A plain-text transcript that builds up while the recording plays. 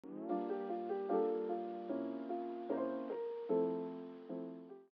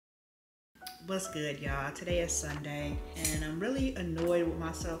What's good, y'all? Today is Sunday and I'm really annoyed with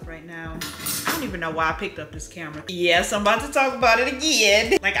myself right now. I don't even know why I picked up this camera. Yes, I'm about to talk about it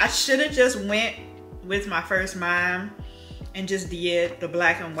again. Like, I should have just went with my first mom and just did the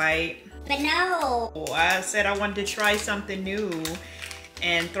black and white. But no. I said I wanted to try something new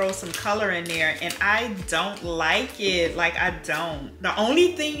and throw some color in there, and I don't like it. Like, I don't. The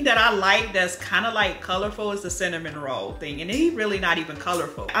only thing that I like that's kind of like colorful is the cinnamon roll thing, and it's really not even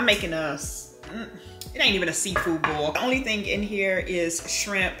colorful. I'm making it ain't even a seafood bowl. The only thing in here is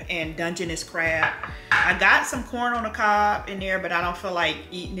shrimp and Dungeness crab. I got some corn on the cob in there, but I don't feel like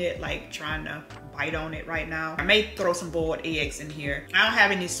eating it, like trying to bite on it right now. I may throw some boiled eggs in here. I don't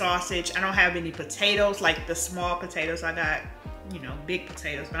have any sausage. I don't have any potatoes, like the small potatoes. I got, you know, big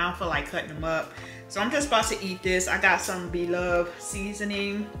potatoes, but I don't feel like cutting them up. So I'm just about to eat this. I got some Beloved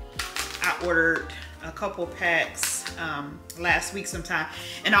seasoning. I ordered a couple packs last week sometime.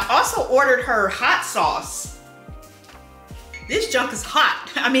 And I also ordered her hot sauce. This junk is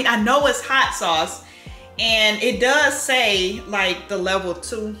hot. I mean, I know it's hot sauce, and it does say like the level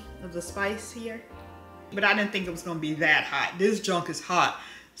 2 of the spice here, but I didn't think it was gonna be that hot. This junk is hot.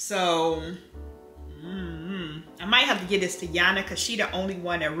 So I might have to get this to Yana because she's the only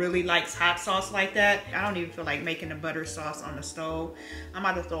one that really likes hot sauce like that. I don't even feel like making the butter sauce on the stove. I'm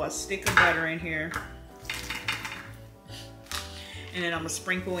about to throw a stick of butter in here. And then I'm gonna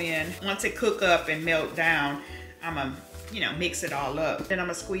sprinkle in. Once it cook up and melt down, I'm gonna, you know, mix it all up. Then I'm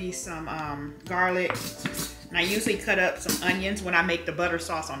gonna squeeze some garlic. And I usually cut up some onions when I make the butter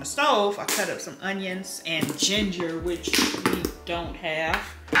sauce on the stove. I cut up some onions and ginger, which we don't have.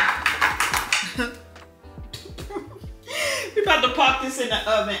 We're about to pop this in the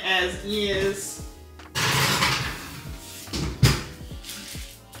oven as is.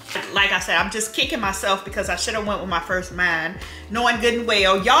 Like I said, I'm just kicking myself because I should have went with my first mind, knowing good and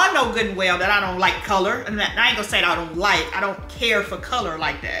well, y'all know good and well that I don't like color. And I ain't gonna say that I don't care for color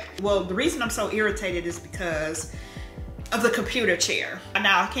like that. Well, the reason I'm so irritated is because of the computer chair.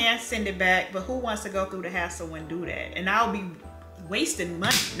 Now, I can't send it back, but who wants to go through the hassle and do that? And I'll be wasting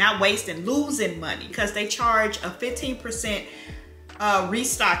money, not wasting, losing money, because they charge a 15%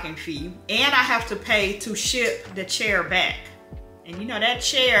 restocking fee, and I have to pay to ship the chair back. And you know, that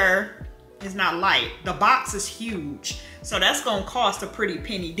chair is not light. The box is huge. So that's gonna cost a pretty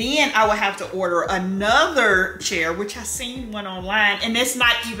penny. Then I would have to order another chair, which I seen one online, and it's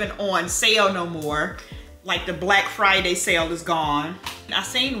not even on sale no more. Like, the Black Friday sale is gone. I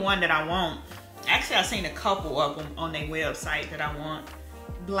seen one that I want. Actually, I seen a couple of them on their website that I want.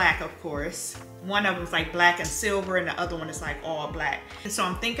 Black, of course. One of them is like black and silver, and the other one is like all black. And so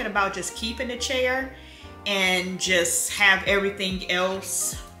I'm thinking about just keeping the chair and just have everything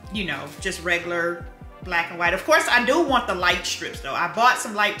else, you know, just regular black and white. Of course, I do want the light strips though. I bought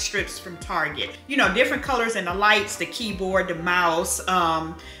some light strips from Target. You know, different colors in the lights, the keyboard, the mouse,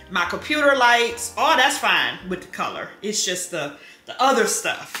 my computer lights, all that's fine with the color. It's just the other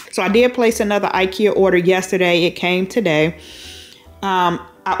stuff. So I did place another IKEA order yesterday. It came today.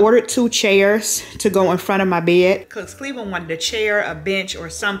 I ordered 2 chairs to go in front of my bed because Cleveland wanted a chair, a bench, or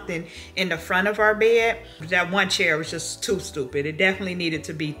something in the front of our bed. That one chair was just too stupid. It definitely needed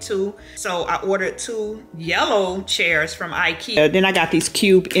to be 2. So I ordered 2 yellow chairs from IKEA. Then I got these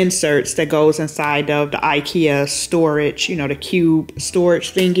cube inserts that goes inside of the IKEA storage, you know, the cube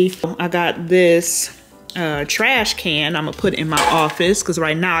storage thingy. I got this trash can I'm gonna put in my office because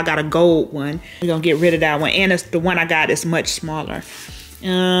right now I got a gold one. We're gonna get rid of that one, and the one I got is much smaller.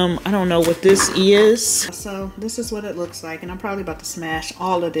 I don't know what this is. So this is what it looks like, and I'm probably about to smash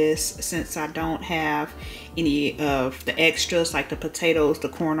all of this since I don't have any of the extras like the potatoes, the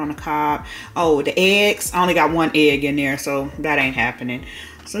corn on the cob. Oh, the eggs, I only got 1 egg in there, so that ain't happening.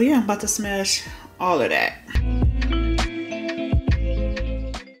 So yeah, I'm about to smash all of that.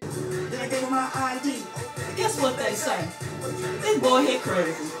 Guess what they say? This boy hit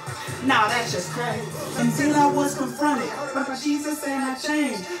crazy. Nah, that's just crazy. Until I was confronted by Jesus and I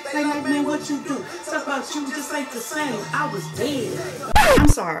changed. They like, man, what you do? Stuff about you just ain't the same. I was dead. I'm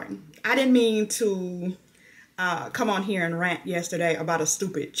sorry. I didn't mean to come on here and rant yesterday about a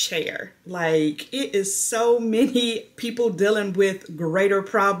stupid chair. Like, it is so many people dealing with greater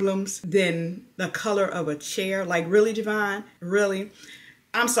problems than the color of a chair. Like, really, Javonne? Really?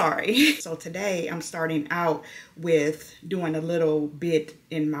 I'm sorry. So today I'm starting out with doing a little bit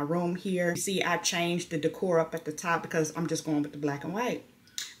in my room here. You see, I changed the decor up at the top because I'm just going with the black and white.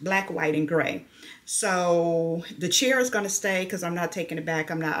 Black, white, and gray. So the chair is going to stay because I'm not taking it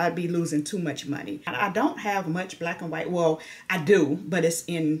back. I'd be losing too much money. I don't have much black and white. Well, I do, but it's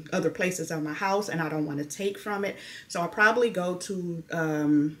in other places of my house and I don't want to take from it. So I'll probably go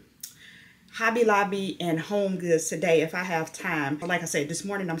to Hobby Lobby and Home Goods today if I have time. Like I said, this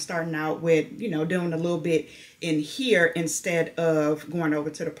morning I'm starting out with, you know, doing a little bit in here instead of going over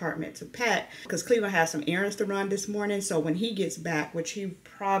to the apartment to pack, because Cleveland has some errands to run this morning. So when he gets back, which he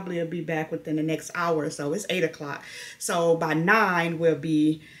probably will be back within the next hour or so, it's 8 o'clock. So by 9 we'll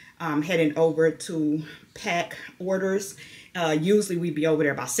be heading over to pack orders. Usually we be over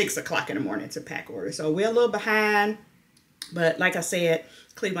there by 6 o'clock in the morning to pack orders. So we're a little behind, but like I said,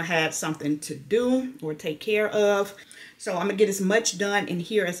 Cleveland had something to do or take care of. So I'm gonna get as much done in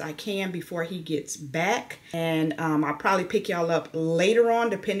here as I can before he gets back. And I'll probably pick y'all up later on,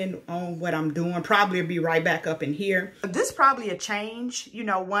 depending on what I'm doing. Probably be right back up in here. This probably a change, you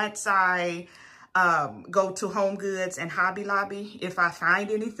know, once I go to Home Goods and Hobby Lobby, if I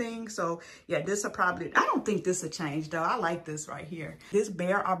find anything. So yeah, this will probably, I don't think this will change though. I like this right here. This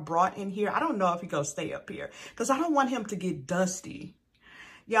bear I brought in here, I don't know if he gonna stay up here because I don't want him to get dusty.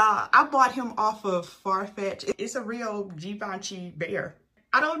 Y'all, I bought him off of Farfetch. It's a real Givenchy bear.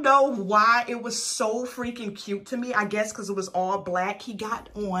 I don't know why it was so freaking cute to me. I guess because it was all black. He got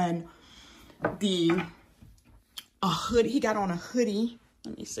on a hoodie. He got on a hoodie.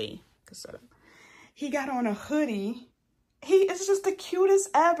 Let me see. He got on a hoodie. He is just the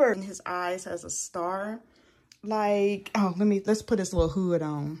cutest ever. And his eyes has a star. Like, oh, let's put his little hood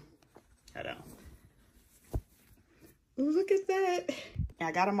on. Hold on. Look at that.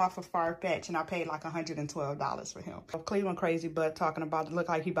 I got him off of Farfetch and I paid like $112 for him. Cleveland crazy butt talking about it look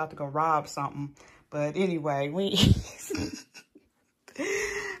like he about to go rob something. But anyway,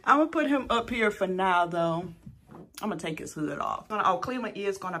 I'm gonna put him up here for now though. I'm gonna take his hood off. Oh, Cleveland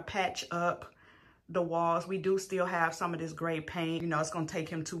is gonna patch up the walls. We do still have some of this gray paint. You know, it's gonna take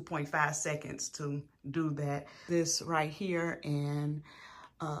him 2.5 seconds to do that. This right here and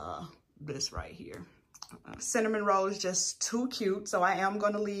this right here. Cinnamon roll is just too cute, so I am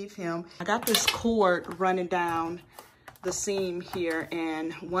going to leave him. I got this cord running down the seam here,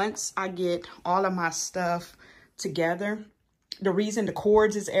 and once I get all of my stuff together, the reason the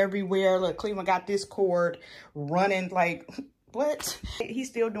cords is everywhere, look, Cleveland got this cord running like, what? He's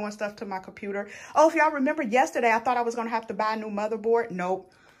still doing stuff to my computer. Oh, if y'all remember yesterday, I thought I was going to have to buy a new motherboard.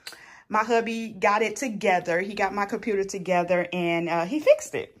 Nope. My hubby got it together. He got my computer together, and he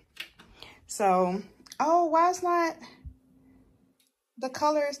fixed it. So... oh, why is not the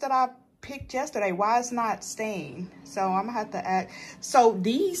colors that I picked yesterday? Why is not staying? So I'm gonna have to add. So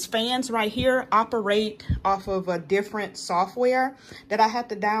these fans right here operate off of a different software that I had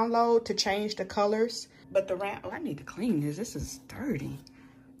to download to change the colors. But the RAM, oh, I need to clean this. This is dirty.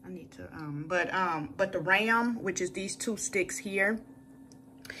 I need to, but the RAM, which is these two sticks here,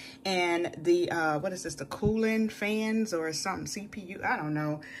 and the what is this, the cooling fans or something, CPU, I don't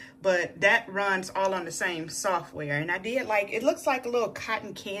know, but that runs all on the same software. And I did like, it looks like a little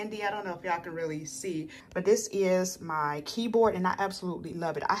cotton candy. I don't know if y'all can really see, but this is my keyboard and I absolutely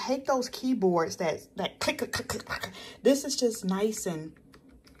love it. I hate those keyboards that click, click, click, click, click. This is just nice, and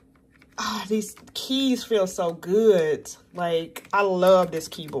these keys feel so good. Like, I love this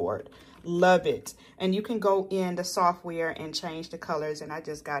keyboard, love it. And you can go in the software and change the colors. And I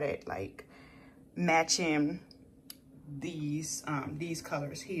just got it like matching these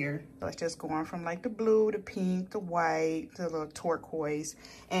colors here. So it's just going from like the blue, the pink, the white, the little turquoise.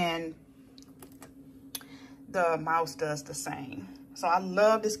 And the mouse does the same. So I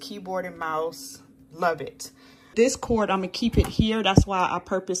love this keyboard and mouse, love it. This cord, I'm gonna keep it here. That's why I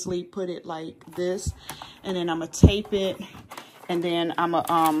purposely put it like this. And then I'm gonna tape it. And then I'm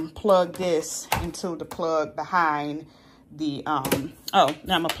gonna plug this into the plug behind the, now I'm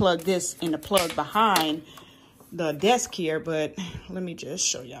gonna plug this in the plug behind the desk here, but let me just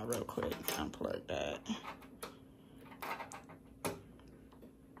show y'all real quick. Unplug that.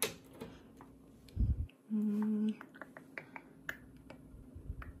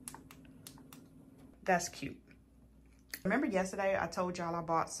 That's cute. Remember yesterday I told y'all I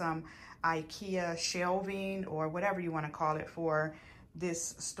bought some IKEA shelving or whatever you want to call it for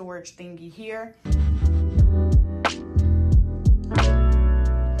this storage thingy here.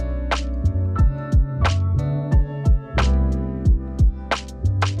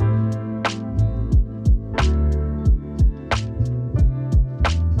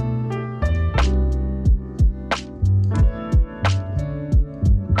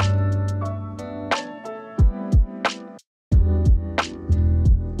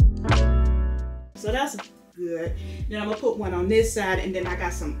 So that's good. Then I'm gonna put one on this side, and then I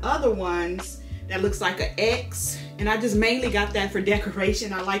got some other ones that looks like an X, and I just mainly got that for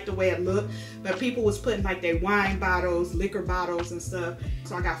decoration. I like the way it looked, but people was putting like their wine bottles, liquor bottles and stuff.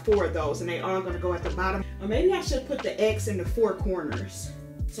 So I got 4 of those, and they are gonna go at the bottom. Or maybe I should put the X in the 4 corners.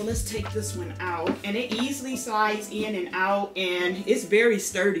 So let's take this one out, and it easily slides in and out, and it's very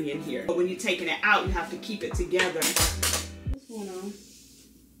sturdy in here. But when you're taking it out, you have to keep it together. What's going on?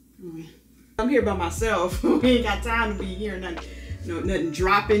 I'm here by myself. We ain't got time to be here. Nothing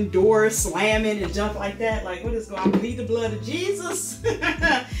dropping, doors slamming, and junk like that. Like, what is going on? I believe the blood of Jesus.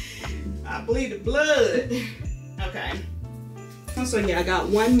 I believe the blood. Okay. So yeah, I got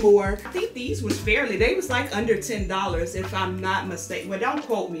one more. I think these was they was like under $10 if I'm not mistaken. Well, don't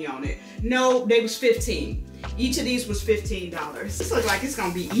quote me on it. No, they was 15. Each of these was $15. This looks like it's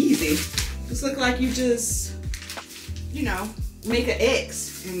gonna be easy. This look like you just, you know, make an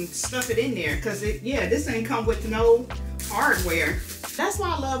X and stuff it in there. Cause this ain't come with no hardware. That's why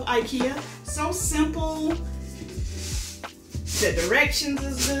I love IKEA. So simple. The directions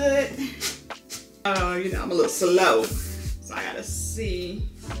is good. You know, I'm a little slow. So I gotta see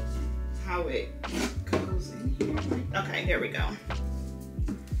how it goes in here. Okay, there we go.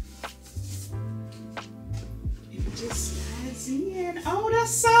 It just slides in. Oh,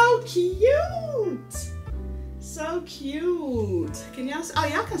 that's so cute. So cute. Can y'all see? Oh,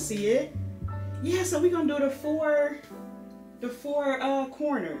 y'all can see it. Yeah, so we're gonna do the four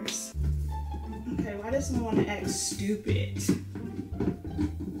corners. Okay, why does one wanna act stupid?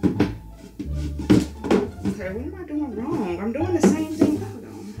 Okay, what am I doing wrong? I'm doing the same thing. Hold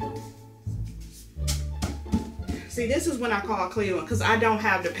on. See, this is when I call Cleveland because I don't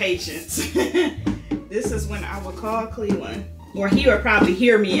have the patience. This is when I would call Cleveland. Or he would probably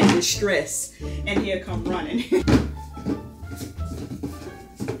hear me in distress and he'll come running.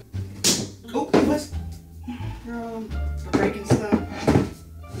 Oh, what's breaking stuff?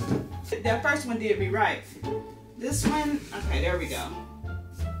 That first one did me right. This one, okay, there we go.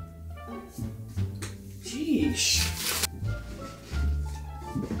 Sheesh.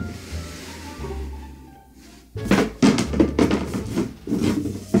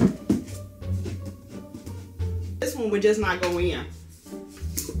 This one would just not go in.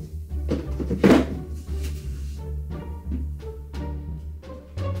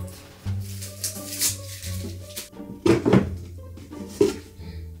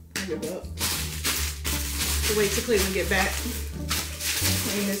 Wait till Cleveland get back.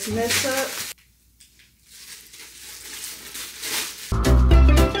 Clean this mess up.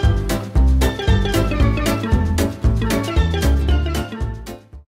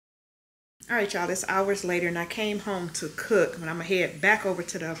 All right, y'all, it's hours later and I came home to cook, but I'm gonna head back over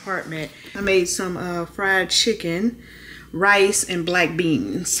to the apartment. I made some fried chicken, rice, and black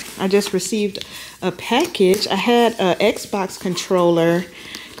beans. I just received a package. I had an Xbox controller,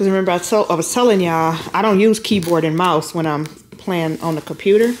 because remember I was telling y'all, I don't use keyboard and mouse when I'm playing on the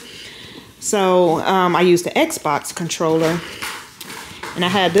computer. So I used the Xbox controller, and I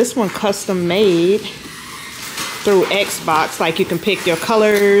had this one custom made through Xbox, like you can pick your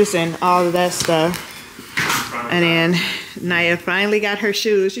colors and all of that stuff. And then Naya finally got her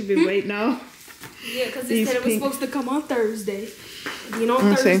shoes. She'd be waiting on. Yeah, because they said it was supposed to come on Thursday. You know,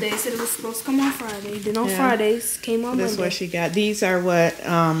 on Thursday it said it was supposed to come on Friday. Then on Fridays came on Monday. That's what she got. These are what?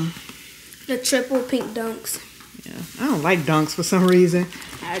 The triple pink dunks. Yeah, I don't like dunks for some reason.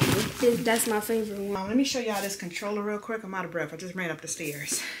 That's my favorite one. Let me show y'all this controller real quick. I'm out of breath. I just ran up the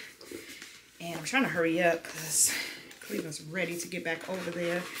stairs. And I'm trying to hurry up because Cleveland's ready to get back over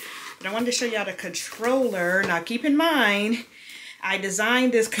there. But I wanted to show y'all the controller. Now keep in mind, I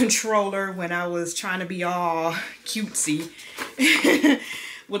designed this controller when I was trying to be all cutesy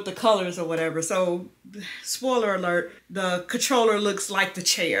with the colors or whatever. So, spoiler alert, the controller looks like the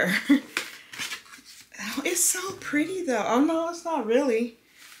chair. Oh, it's so pretty though. Oh no, it's not really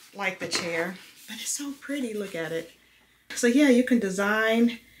like the chair, but it's so pretty. Look at it. So yeah, you can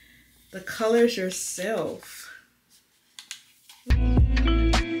design the colors yourself.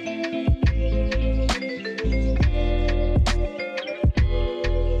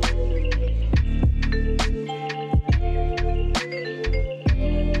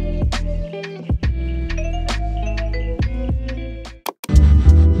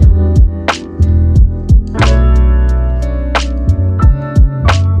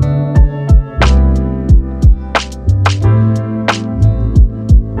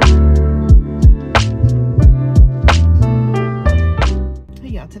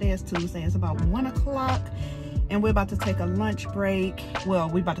 Tuesday. It's about 1 o'clock and we're about to take a lunch break. Well,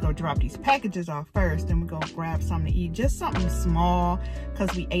 we're about to go drop these packages off first, then we're gonna grab something to eat, just something small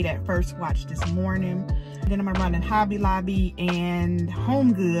because we ate at First Watch this morning. Then I'm gonna run in Hobby Lobby and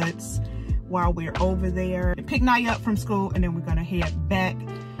Home Goods while we're over there. Pick Naya up from school and then we're gonna head back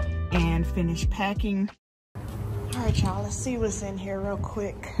and finish packing. All right, y'all, let's see what's in here real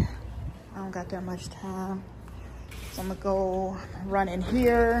quick. I don't got that much time. So I'm gonna go run in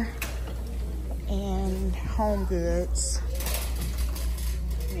here and Home Goods.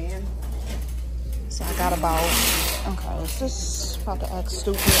 Man. So I got about, okay, is this about to act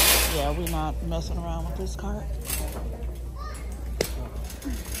stupid? Yeah, we're not messing around with this cart.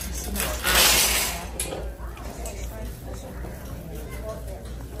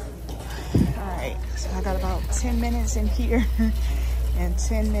 Alright, so I got about 10 minutes in here and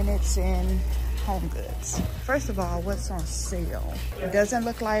 10 minutes in Home Goods. First of all, what's on sale? It doesn't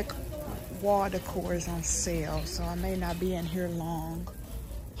look like wall decor is on sale, so I may not be in here long.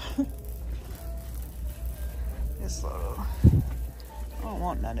 This little, I don't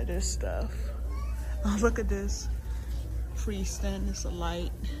want none of this stuff. Oh, look at this freestand. It's a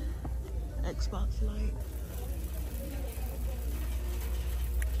light, Xbox light.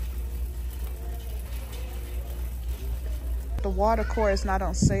 The wall decor is not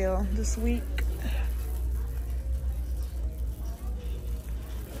on sale this week.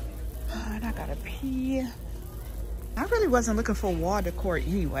 And I gotta pee. I really wasn't looking for wall decor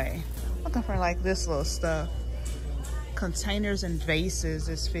anyway. I'm looking for like this little stuff. Containers and vases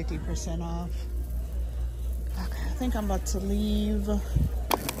is 50% off. Okay, I think I'm about to leave.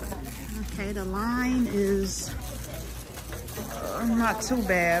 Okay, the line is not too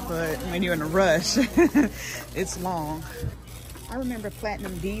bad, but when you're in a rush, it's long. I remember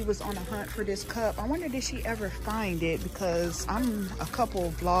Platinum D was on a hunt for this cup. I wonder did she ever find it, because I'm a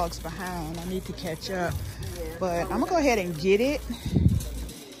couple vlogs behind. I need to catch up. But I'm gonna go ahead and get it.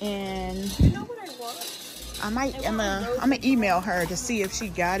 And You know what I want? I'm gonna email her to see if she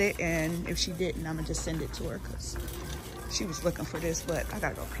got it, and if she didn't, I'm gonna just send it to her because she was looking for this, but I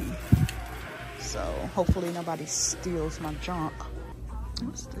gotta go pee. So hopefully nobody steals my junk.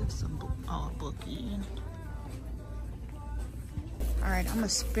 What's this? Oh, bookie. All right, I'm gonna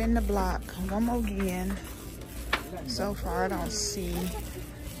spin the block one more again. So far, I don't see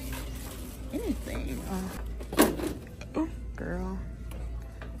anything. Oh, girl.